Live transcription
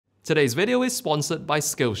Today's video is sponsored by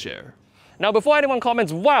Skillshare. Now, before anyone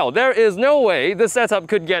comments, wow, there is no way this setup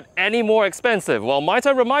could get any more expensive, well, might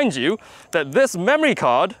I remind you that this memory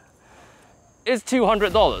card is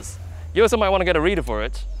 $200. You also might want to get a reader for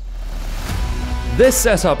it. This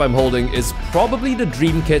setup I'm holding is probably the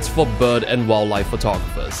dream kit for bird and wildlife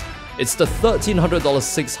photographers. It's the $1,300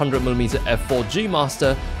 600mm f4 G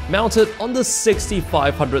Master mounted on the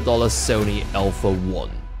 $6,500 Sony Alpha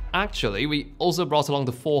 1. Actually, we also brought along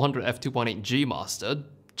the $400 f2.8 G Master,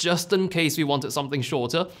 just in case we wanted something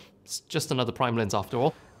shorter. It's just another prime lens after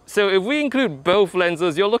all. So if we include both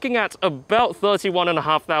lenses, you're looking at about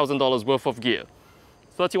 $31,500 worth of gear.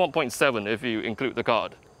 31.7 if you include the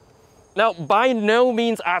card. Now, by no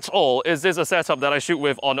means at all is this a setup that I shoot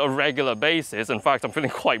with on a regular basis. In fact, I'm feeling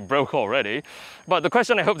quite broke already. But the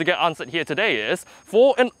question I hope to get answered here today is,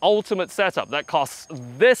 for an ultimate setup that costs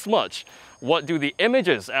this much, what do the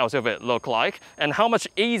images out of it look like? And how much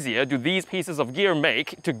easier do these pieces of gear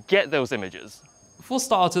make to get those images? For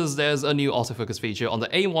starters, there's a new autofocus feature on the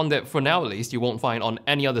A1 that, for now at least, you won't find on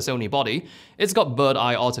any other Sony body. It's got bird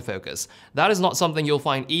eye autofocus. That is not something you'll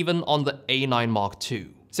find even on the A9 Mark II.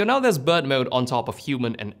 So now there's bird mode on top of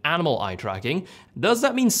human and animal eye tracking. Does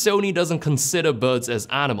that mean Sony doesn't consider birds as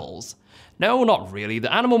animals? No, not really.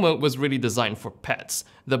 The animal mode was really designed for pets.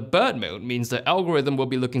 The bird mode means the algorithm will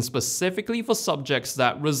be looking specifically for subjects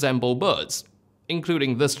that resemble birds,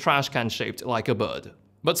 including this trash can shaped like a bird.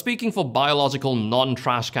 But speaking for biological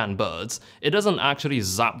non-trash can birds, it doesn't actually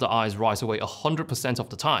zap the eyes right away 100% of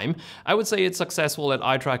the time. I would say it's successful at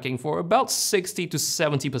eye tracking for about 60 to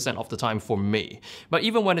 70% of the time for me. But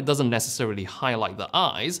even when it doesn't necessarily highlight the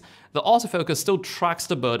eyes, the autofocus still tracks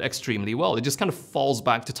the bird extremely well. It just kind of falls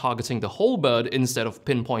back to targeting the whole bird instead of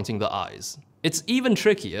pinpointing the eyes. It's even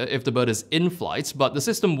trickier if the bird is in flight, but the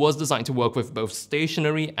system was designed to work with both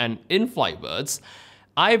stationary and in-flight birds.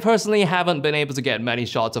 I personally haven't been able to get many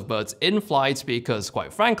shots of birds in flight because,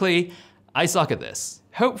 quite frankly, I suck at this.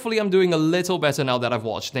 Hopefully I'm doing a little better now that I've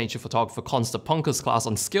watched nature photographer Conster Punker's class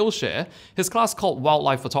on Skillshare. His class called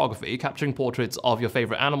Wildlife Photography, capturing portraits of your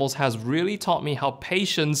favorite animals, has really taught me how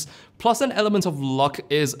patience plus an element of luck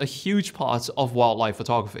is a huge part of wildlife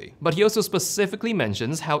photography. But he also specifically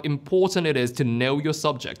mentions how important it is to know your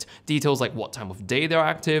subject, details like what time of day they're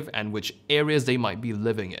active and which areas they might be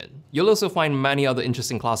living in. You'll also find many other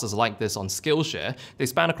interesting classes like this on Skillshare. They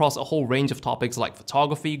span across a whole range of topics like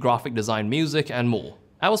photography, graphic design, music, and more.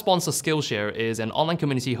 Our sponsor Skillshare is an online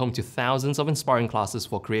community home to thousands of inspiring classes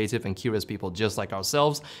for creative and curious people just like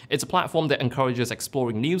ourselves. It's a platform that encourages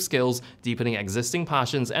exploring new skills, deepening existing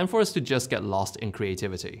passions, and for us to just get lost in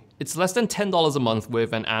creativity. It's less than $10 a month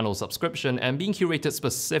with an annual subscription, and being curated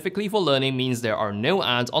specifically for learning means there are no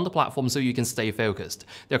ads on the platform so you can stay focused.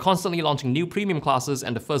 They're constantly launching new premium classes,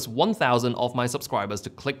 and the first 1,000 of my subscribers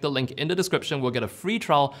to click the link in the description will get a free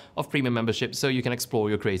trial of premium membership so you can explore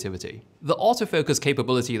your creativity. The autofocus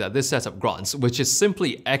capability that this setup grants, which is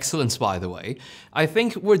simply excellent by the way, I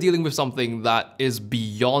think we're dealing with something that is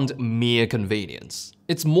beyond mere convenience.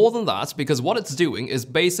 It's more than that because what it's doing is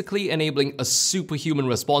basically enabling a superhuman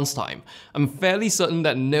response time. I'm fairly certain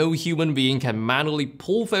that no human being can manually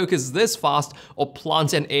pull focus this fast or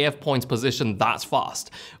plant an AF point position that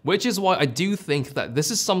fast, which is why I do think that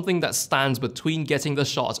this is something that stands between getting the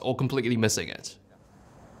shot or completely missing it.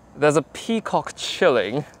 There's a peacock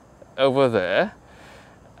chilling over there.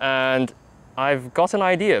 And I've got an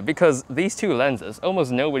idea, because these two lenses,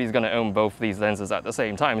 almost nobody's going to own both these lenses at the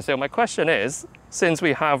same time. So my question is, since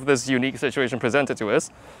we have this unique situation presented to us,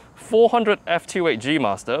 400 f2.8 G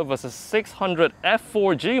Master versus 600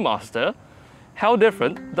 f4 G Master, how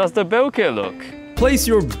different does the bokeh look? Place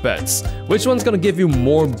your bets. Which one's gonna give you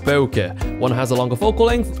more bokeh? One has a longer focal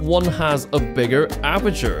length, one has a bigger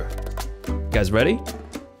aperture. You guys ready?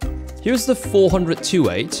 Here's the 400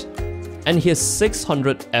 2.8. and here's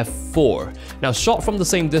 600 f4. Now, shot from the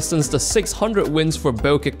same distance, the 600 wins for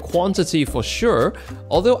bokeh quantity for sure,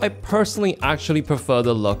 although I personally actually prefer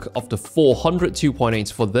the look of the 400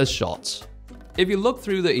 2.8 for this shot. If you look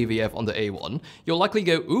through the EVF on the A1, you'll likely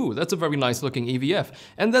go, ooh, that's a very nice looking EVF,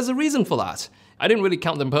 and there's a reason for that. I didn't really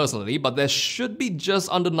count them personally, but there should be just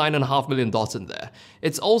under 9.5 million dots in there.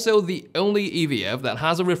 It's also the only EVF that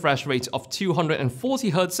has a refresh rate of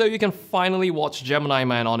 240Hz, so you can finally watch Gemini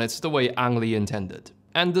Man on it the way Ang Lee intended.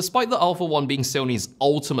 And despite the Alpha 1 being Sony's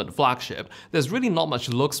ultimate flagship, there's really not much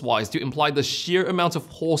looks-wise to imply the sheer amount of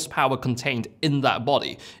horsepower contained in that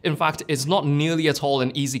body. In fact, it's not nearly at all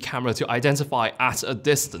an easy camera to identify at a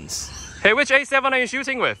distance. Hey, which A7 are you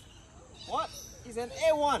shooting with? What? It's an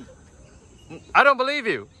A1. I don't believe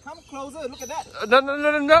you. Come closer, look at that.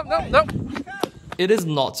 No. It is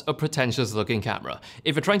not a pretentious looking camera.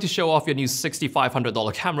 If you're trying to show off your new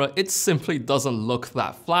 $6,500 camera, it simply doesn't look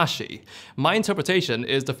that flashy. My interpretation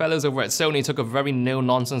is the fellows over at Sony took a very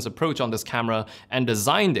no-nonsense approach on this camera and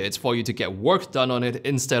designed it for you to get work done on it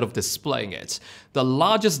instead of displaying it. The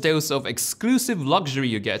largest dose of exclusive luxury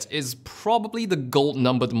you get is probably the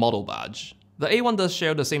gold-numbered model badge. The A1 does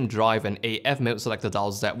share the same drive and AF mode selector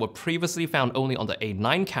dials that were previously found only on the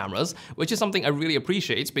A9 cameras, which is something I really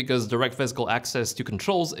appreciate because direct physical access to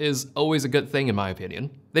controls is always a good thing in my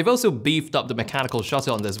opinion. They've also beefed up the mechanical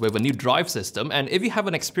shutter on this with a new drive system, and if you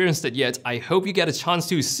haven't experienced it yet, I hope you get a chance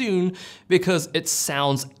to soon because it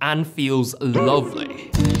sounds and feels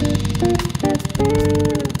lovely.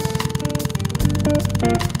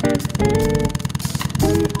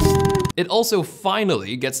 It also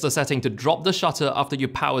finally gets the setting to drop the shutter after you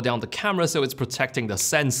power down the camera so it's protecting the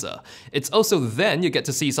sensor. It's also then you get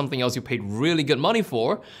to see something else you paid really good money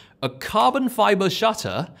for, a carbon fiber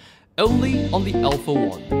shutter, only on the Alpha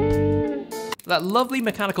 1. That lovely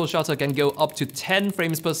mechanical shutter can go up to 10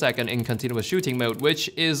 frames per second in continuous shooting mode, which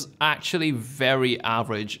is actually very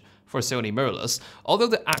average for Sony mirrorless, although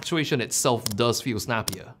the actuation itself does feel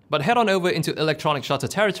snappier. But head on over into electronic shutter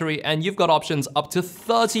territory and you've got options up to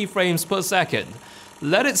 30 frames per second.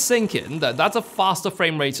 Let it sink in that that's a faster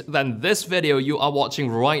frame rate than this video you are watching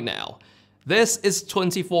right now. This is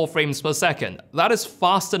 24 frames per second. That is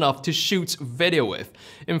fast enough to shoot video with.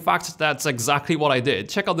 In fact, that's exactly what I did.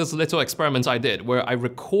 Check out this little experiment I did where I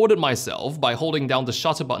recorded myself by holding down the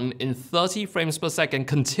shutter button in 30 frames per second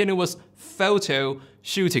continuous photo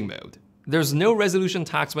shooting mode. There's no resolution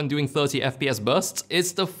tax when doing 30 FPS bursts,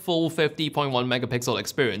 it's the full 50.1 megapixel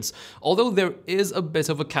experience, although there is a bit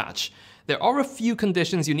of a catch. There are a few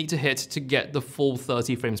conditions you need to hit to get the full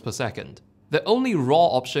 30 frames per second. The only RAW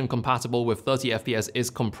option compatible with 30 FPS is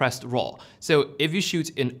compressed RAW, so if you shoot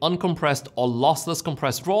in uncompressed or lossless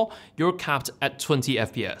compressed RAW, you're capped at 20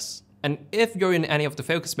 FPS. And if you're in any of the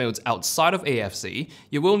focus modes outside of AFC,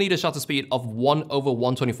 you will need a shutter speed of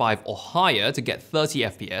 1/125 or higher to get 30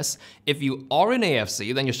 FPS. If you are in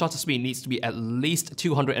AFC, then your shutter speed needs to be at least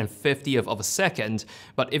 250th of a second,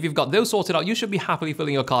 but if you've got those sorted out, you should be happily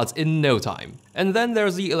filling your cards in no time. And then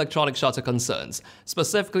there's the electronic shutter concerns,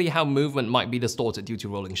 specifically how movement might be distorted due to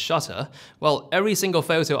rolling shutter. Well, every single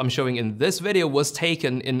photo I'm showing in this video was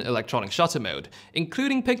taken in electronic shutter mode,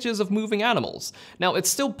 including pictures of moving animals. Now, it's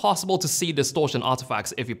still possible to see distortion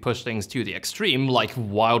artifacts if you push things to the extreme, like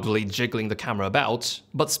wildly jiggling the camera about.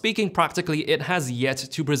 But speaking practically, it has yet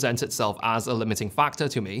to present itself as a limiting factor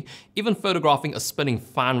to me. Even photographing a spinning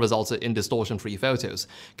fan resulted in distortion-free photos.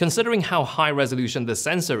 Considering how high resolution this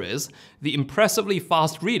sensor is, the impressively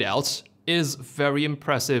fast readout is very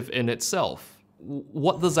impressive in itself.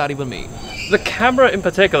 What does that even mean? The camera in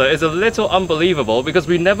particular is a little unbelievable because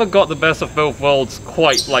we never got the best of both worlds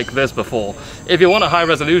quite like this before. If you want a high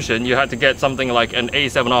resolution, you had to get something like an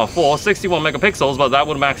A7R4, 61 megapixels, but that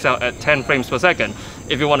would max out at 10 frames per second.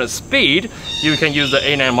 If you wanted speed, you can use the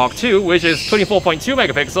A9 Mark II, which is 24.2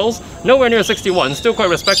 megapixels, nowhere near 61, still quite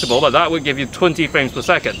respectable, but that would give you 20 frames per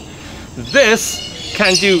second. This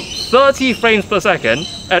can do 30 frames per second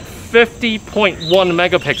at 50.1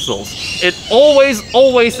 megapixels. It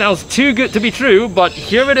always sounds too good to be true, but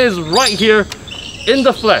here it is right here in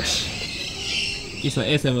the flesh. It's an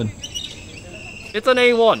A7. It's an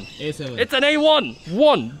A1. A7. It's an A1.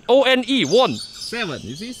 1. O-N-E. 1. 7.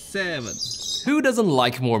 You see? 7. Who doesn't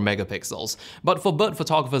like more megapixels? But for bird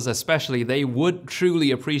photographers especially, they would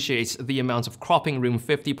truly appreciate the amount of cropping room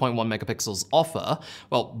 50.1 megapixels offer.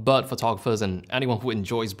 Well, bird photographers and anyone who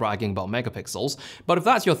enjoys bragging about megapixels. But if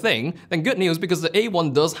that's your thing, then good news because the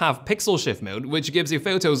A1 does have pixel shift mode, which gives you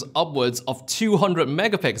photos upwards of 200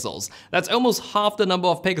 megapixels. That's almost half the number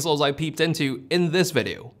of pixels I peeped into in this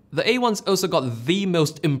video. The A1's also got the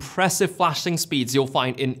most impressive flashing speeds you'll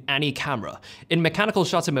find in any camera. In mechanical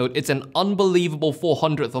shutter mode, it's an unbelievable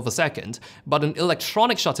 400th of a second, but in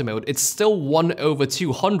electronic shutter mode, it's still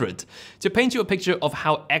 1/200. To paint you a picture of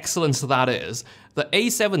how excellent that is, the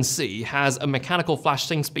A7C has a mechanical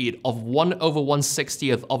flashing speed of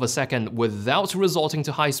 1/160th of a second without resorting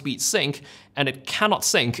to high-speed sync, and it cannot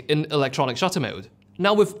sync in electronic shutter mode.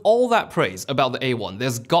 Now, with all that praise about the A1,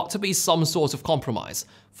 there's got to be some sort of compromise.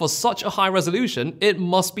 For such a high resolution, it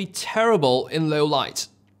must be terrible in low light.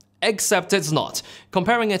 Except it's not.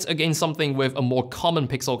 Comparing it against something with a more common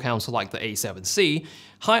pixel count like the A7C,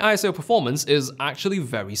 high ISO performance is actually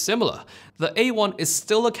very similar. The A1 is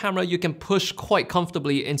still a camera you can push quite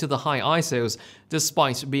comfortably into the high ISOs,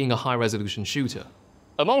 despite being a high resolution shooter.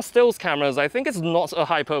 Among stills cameras, I think it's not a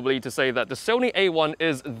hyperbole to say that the Sony A1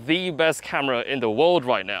 is the best camera in the world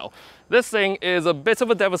right now. This thing is a bit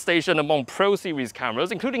of a devastation among Pro Series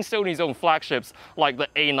cameras, including Sony's own flagships like the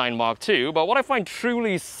A9 Mark II, but what I find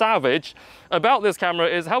truly savage about this camera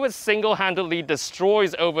is how it single-handedly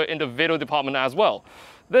destroys over in the video department as well.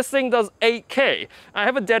 This thing does 8K. I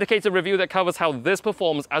have a dedicated review that covers how this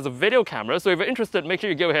performs as a video camera, so if you're interested, make sure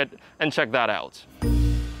you go ahead and check that out.